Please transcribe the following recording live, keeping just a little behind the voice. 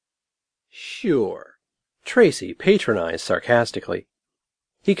Sure, Tracy patronized sarcastically.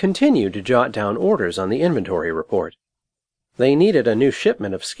 He continued to jot down orders on the inventory report. They needed a new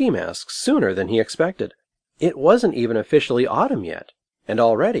shipment of ski masks sooner than he expected. It wasn't even officially autumn yet, and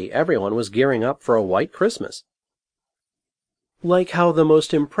already everyone was gearing up for a white Christmas. Like how the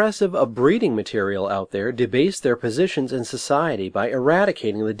most impressive of breeding material out there debase their positions in society by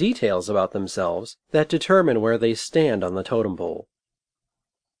eradicating the details about themselves that determine where they stand on the totem pole.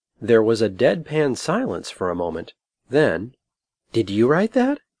 There was a deadpan silence for a moment. Then, "Did you write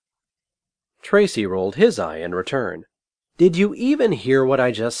that?" Tracy rolled his eye in return. "Did you even hear what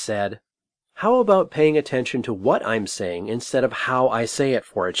I just said? How about paying attention to what I'm saying instead of how I say it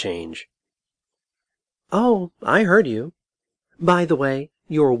for a change?" "Oh, I heard you. By the way,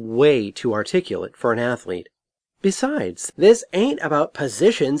 you're way too articulate for an athlete. Besides, this ain't about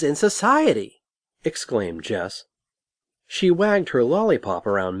positions in society," exclaimed Jess. She wagged her lollipop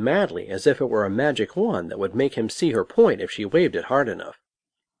around madly as if it were a magic wand that would make him see her point if she waved it hard enough.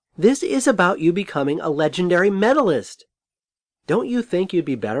 "This is about you becoming a legendary medalist. Don't you think you'd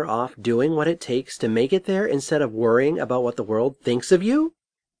be better off doing what it takes to make it there instead of worrying about what the world thinks of you?"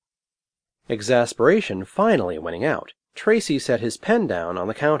 Exasperation finally winning out, Tracy set his pen down on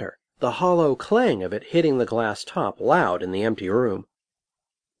the counter, the hollow clang of it hitting the glass top loud in the empty room.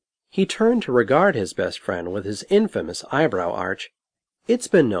 He turned to regard his best friend with his infamous eyebrow arch. It's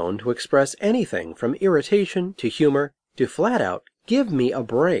been known to express anything from irritation to humor to flat-out, "Give me a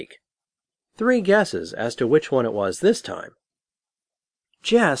break." 3 guesses as to which one it was this time.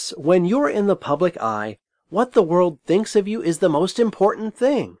 "Jess, when you're in the public eye, what the world thinks of you is the most important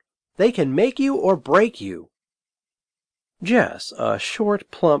thing. They can make you or break you." Jess, a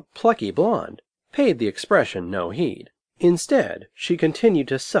short, plump, plucky blonde, paid the expression no heed. Instead, she continued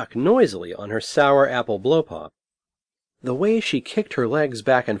to suck noisily on her sour apple blow-pop. The way she kicked her legs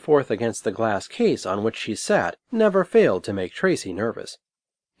back and forth against the glass case on which she sat never failed to make Tracy nervous.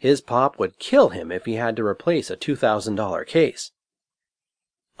 His pop would kill him if he had to replace a $2,000 case.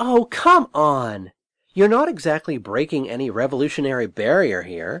 "Oh, come on! You're not exactly breaking any revolutionary barrier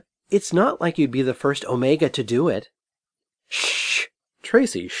here. It's not like you'd be the first Omega to do it." "Shh!"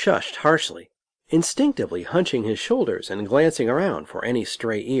 Tracy shushed harshly, instinctively hunching his shoulders and glancing around for any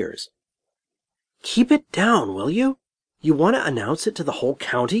stray ears. "Keep it down, will you? You want to announce it to the whole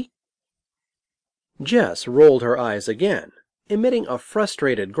county?" Jess rolled her eyes again, emitting a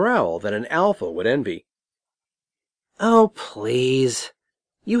frustrated growl that an alpha would envy. "Oh, please.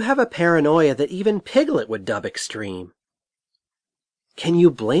 You have a paranoia that even Piglet would dub extreme." "Can you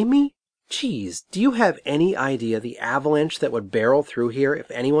blame me? Geez, do you have any idea the avalanche that would barrel through here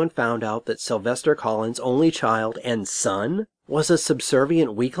if anyone found out that Sylvester Collins' only child and son was a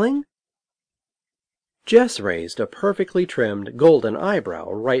subservient weakling?" Jess raised a perfectly trimmed golden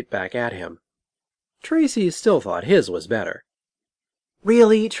eyebrow right back at him. Tracy still thought his was better.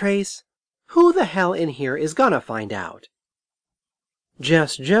 "Really, Trace? Who the hell in here is gonna find out?"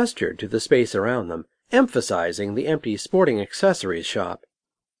 Jess gestured to the space around them, emphasizing the empty sporting accessories shop.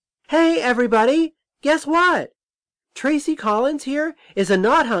 "Hey, everybody! Guess what? Tracy Collins here is a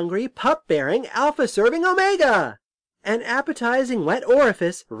not-hungry, pup-bearing, alpha-serving Omega! An appetizing wet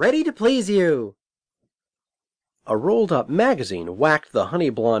orifice ready to please you!" A rolled-up magazine whacked the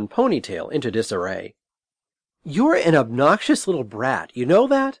honey-blonde ponytail into disarray. "You're an obnoxious little brat, you know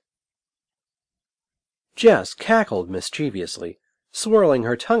that?" Jess cackled mischievously, swirling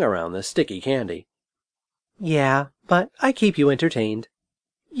her tongue around the sticky candy. "Yeah, but I keep you entertained.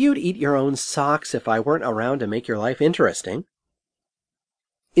 You'd eat your own socks if I weren't around to make your life interesting."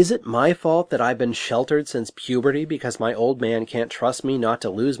 "Is it my fault that I've been sheltered since puberty because my old man can't trust me not to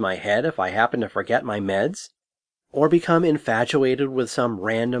lose my head if I happen to forget my meds? Or become infatuated with some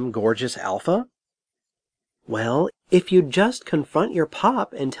random gorgeous alpha?" "Well, if you'd just confront your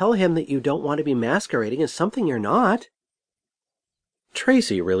pop and tell him that you don't want to be masquerading as something you're not."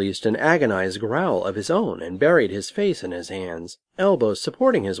 Tracy released an agonized growl of his own and buried his face in his hands, elbows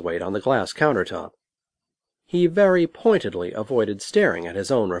supporting his weight on the glass countertop. He very pointedly avoided staring at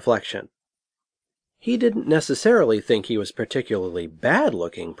his own reflection. He didn't necessarily think he was particularly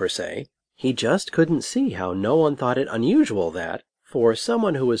bad-looking, per se. He just couldn't see how no one thought it unusual that, for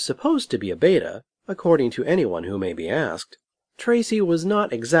someone who was supposed to be a beta, according to anyone who may be asked, Tracy was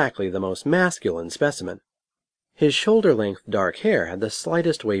not exactly the most masculine specimen. His shoulder-length dark hair had the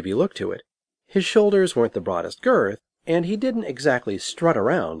slightest wavy look to it. His shoulders weren't the broadest girth, and he didn't exactly strut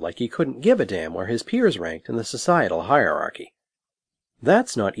around like he couldn't give a damn where his peers ranked in the societal hierarchy.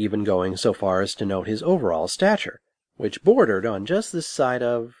 That's not even going so far as to note his overall stature, which bordered on just this side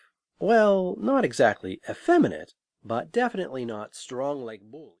of, well, not exactly effeminate, but definitely not strong like bull.